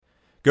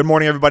Good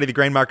morning, everybody. The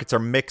grain markets are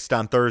mixed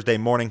on Thursday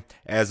morning.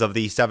 As of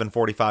the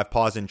 7:45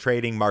 pause in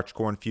trading, March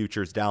corn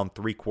futures down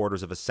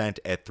 0.75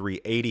 at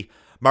 3.80.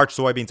 March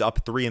soybeans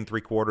up 3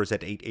 3/4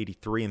 at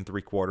 8.83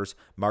 3/4.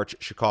 March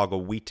Chicago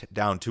wheat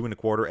down 2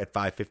 1/4 at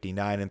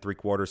 5.59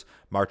 3/4.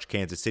 March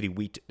Kansas City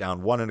wheat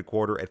down 1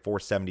 1/4 at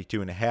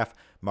 4.72 1/2.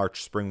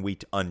 March spring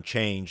wheat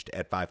unchanged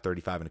at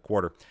 5.35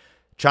 1/4.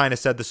 China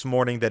said this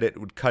morning that it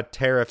would cut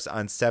tariffs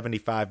on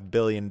 $75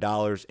 billion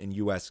in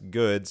U.S.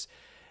 goods.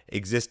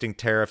 Existing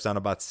tariffs on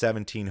about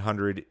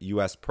 1,700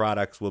 U.S.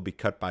 products will be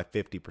cut by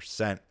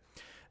 50%.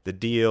 The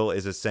deal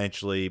is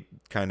essentially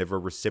kind of a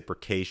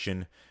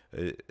reciprocation,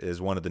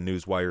 as one of the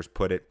news wires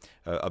put it,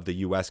 of the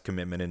U.S.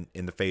 commitment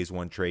in the Phase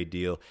 1 trade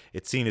deal.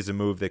 It's seen as a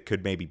move that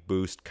could maybe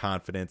boost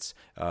confidence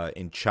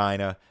in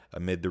China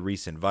amid the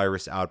recent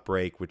virus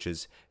outbreak, which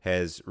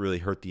has really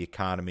hurt the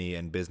economy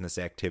and business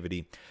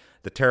activity.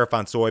 The tariff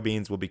on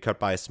soybeans will be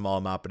cut by a small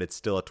amount, but it's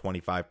still a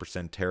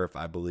 25% tariff,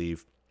 I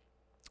believe.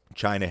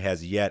 China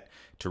has yet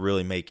to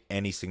really make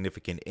any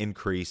significant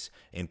increase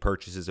in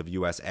purchases of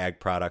U.S.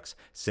 ag products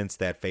since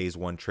that Phase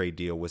 1 trade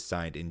deal was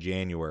signed in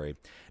January.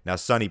 Now,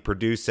 Sonny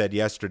Perdue said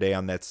yesterday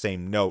on that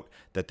same note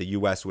that the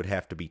U.S. would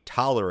have to be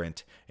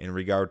tolerant in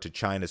regard to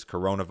China's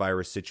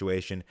coronavirus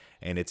situation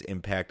and its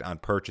impact on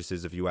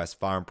purchases of U.S.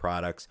 farm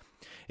products.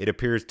 It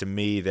appears to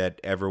me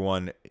that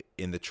everyone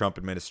in the Trump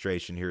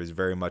administration here is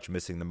very much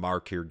missing the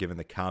mark here, given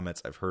the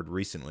comments I've heard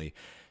recently.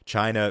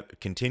 China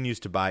continues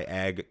to buy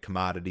ag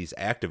commodities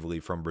actively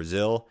from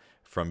Brazil,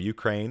 from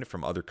Ukraine,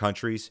 from other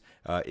countries.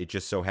 It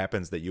just so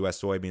happens that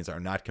U.S. soybeans are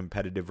not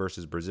competitive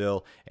versus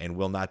Brazil and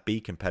will not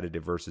be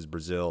competitive versus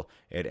Brazil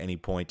at any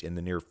point in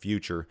the near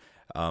future.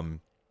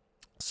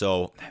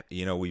 So,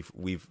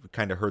 we've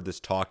kind of heard this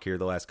talk here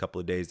the last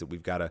couple of days that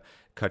we've got to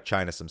cut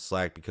China some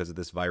slack because of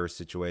this virus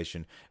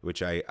situation,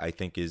 which I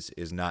think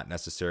is not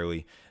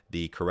necessarily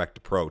the correct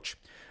approach.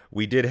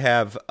 We did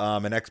have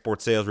an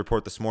export sales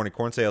report this morning.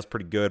 Corn sales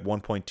pretty good,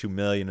 1.2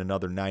 million,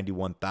 another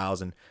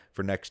 91,000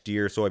 for next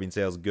year. Soybean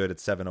sales good at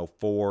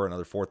 704,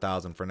 another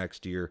 4,000 for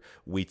next year.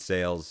 Wheat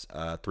sales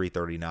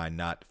 339,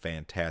 not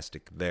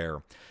fantastic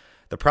there.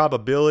 The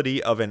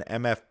probability of an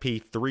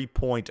MFP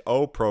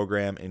 3.0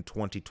 program in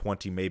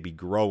 2020 may be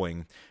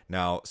growing.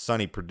 Now,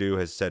 Sonny Perdue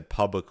has said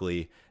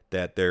publicly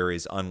that there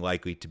is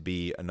unlikely to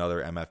be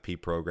another MFP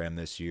program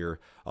this year,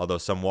 although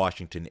some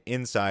Washington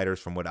insiders,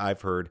 from what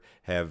I've heard,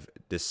 have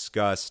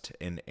discussed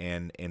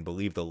and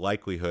believe the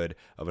likelihood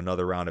of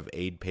another round of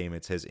aid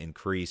payments has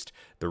increased.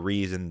 The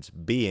reasons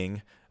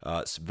being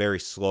very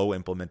slow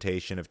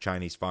implementation of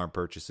Chinese farm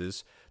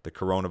purchases, the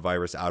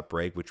coronavirus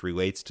outbreak, which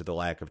relates to the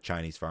lack of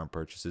Chinese farm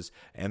purchases,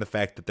 and the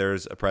fact that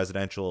there's a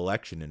presidential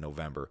election in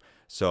November.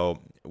 So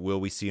will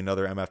we see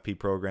another MFP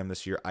program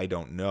this year? I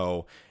don't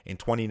know. In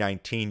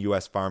 2019,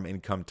 U.S. farm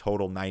income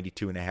totaled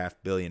 $92.5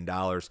 billion,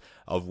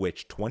 of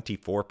which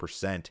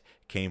 24%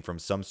 came from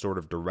some sort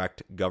of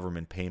direct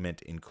government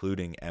payment,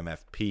 including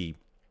MFP.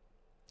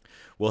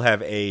 We'll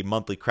have a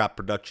monthly crop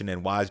production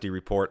and WASDE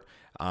report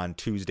on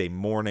Tuesday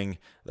morning.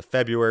 The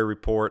February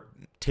report,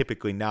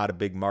 typically not a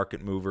big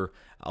market mover.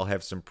 I'll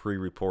have some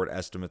pre-report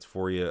estimates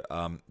for you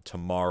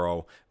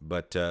tomorrow,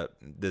 but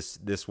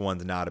this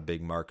one's not a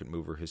big market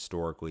mover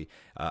historically.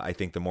 I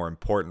think the more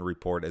important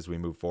report as we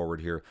move forward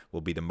here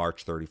will be the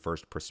March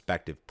 31st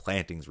prospective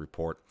plantings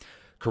report.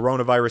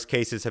 Coronavirus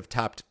cases have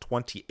topped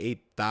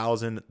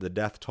 28,000. The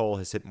death toll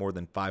has hit more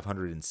than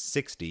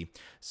 560.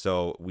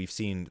 So we've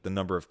seen the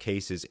number of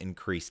cases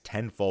increase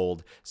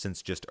tenfold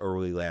since just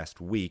early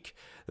last week.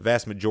 The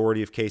vast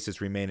majority of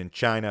cases remain in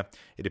China.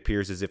 It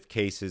appears as if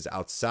cases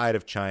outside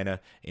of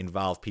China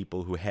involve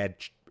people who had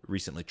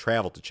recently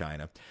traveled to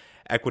China.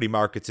 Equity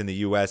markets in the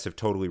U.S. have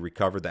totally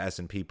recovered. The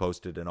S&P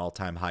posted an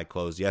all-time high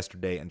close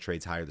yesterday and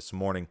trades higher this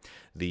morning.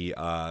 The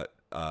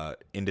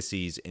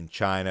indices in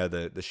China,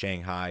 the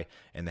Shanghai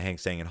and the Hang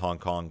Seng in Hong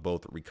Kong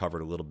both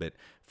recovered a little bit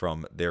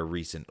from their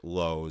recent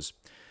lows.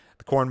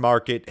 The corn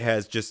market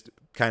has just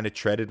kind of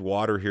treaded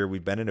water here.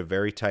 We've been in a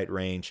very tight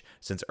range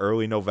since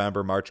early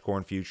November. March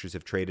corn futures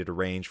have traded a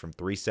range from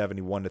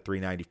 371 to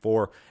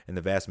 394, and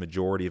the vast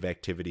majority of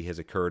activity has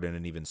occurred in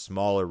an even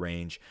smaller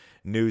range.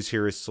 News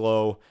here is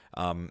slow.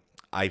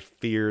 I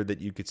fear that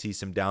you could see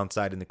some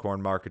downside in the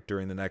corn market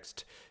during the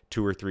next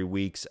 2 or 3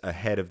 weeks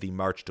ahead of the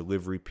March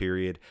delivery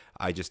period.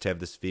 I just have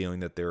this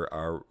feeling that there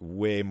are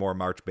way more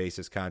March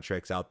basis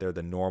contracts out there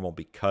than normal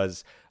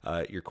because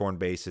your corn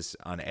basis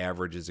on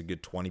average is a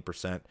good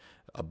 20%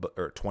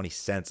 or 20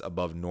 cents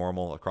above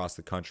normal across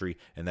the country,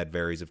 and that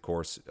varies, of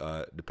course,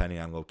 depending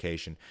on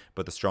location.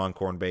 But the strong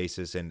corn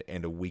basis and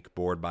a weak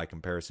board by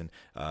comparison,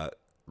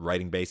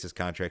 writing basis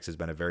contracts has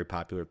been a very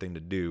popular thing to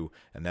do,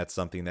 and that's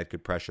something that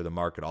could pressure the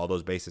market. All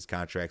those basis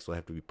contracts will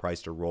have to be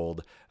priced or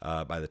rolled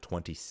by the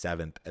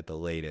 27th at the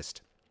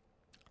latest.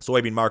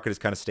 Soybean market is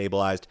kind of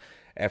stabilized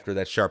after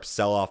that sharp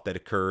sell-off that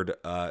occurred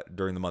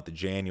during the month of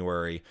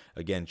January.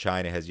 Again,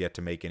 China has yet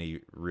to make any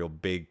real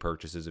big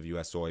purchases of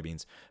U.S.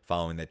 soybeans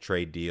following that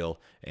trade deal.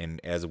 And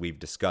as we've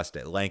discussed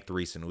at length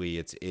recently,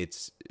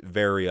 it's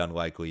very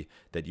unlikely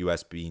that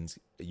U.S. beans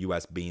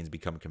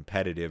become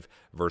competitive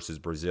versus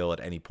Brazil at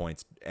any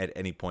point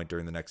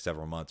during the next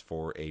several months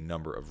for a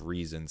number of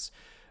reasons.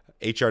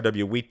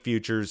 HRW wheat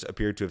futures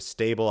appear to have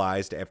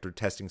stabilized after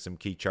testing some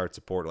key chart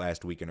support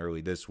last week and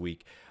early this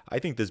week. I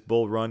think this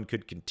bull run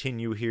could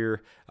continue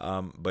here,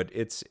 but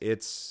it's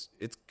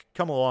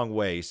come a long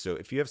way. So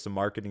if you have some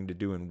marketing to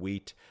do in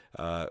wheat,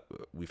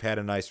 we've had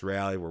a nice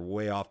rally. We're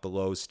way off the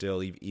lows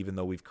still, even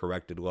though we've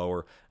corrected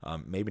lower.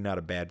 Maybe not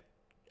a bad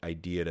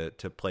idea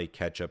to play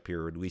catch up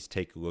here, or at least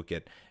take a look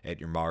at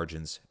your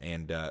margins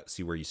and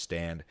see where you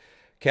stand.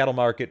 Cattle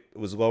market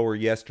was lower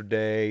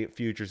yesterday.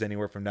 Futures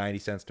anywhere from 90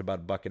 cents to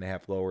about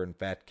 $1.50 lower in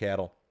fat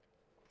cattle.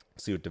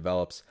 See what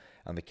develops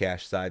on the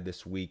cash side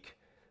this week.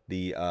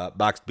 The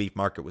boxed beef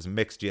market was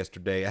mixed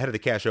yesterday. Ahead of the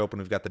cash open,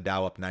 we've got the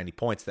Dow up 90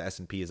 points. The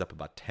S&P is up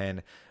about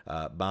 10.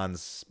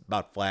 Bonds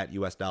about flat.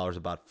 U.S. dollars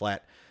about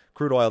flat.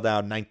 Crude oil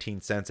down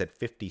 19 cents at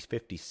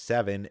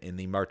 50.57 in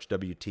the March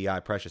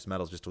WTI. Precious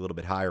metals just a little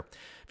bit higher.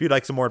 If you'd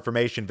like some more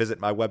information,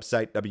 visit my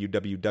website,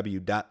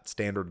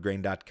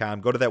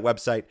 www.standardgrain.com. Go to that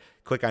website,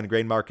 click on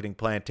Grain Marketing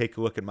Plan, take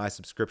a look at my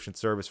subscription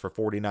service for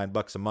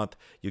 $49 a month.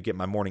 You get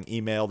my morning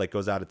email that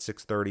goes out at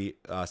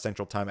 6:30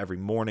 Central Time every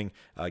morning.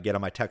 Get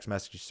on my text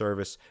message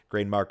service,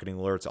 grain marketing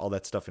alerts, all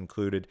that stuff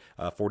included.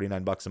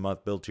 $49 a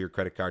month, billed to your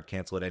credit card,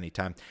 cancel at any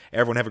time.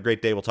 Everyone have a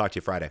great day. We'll talk to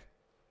you Friday.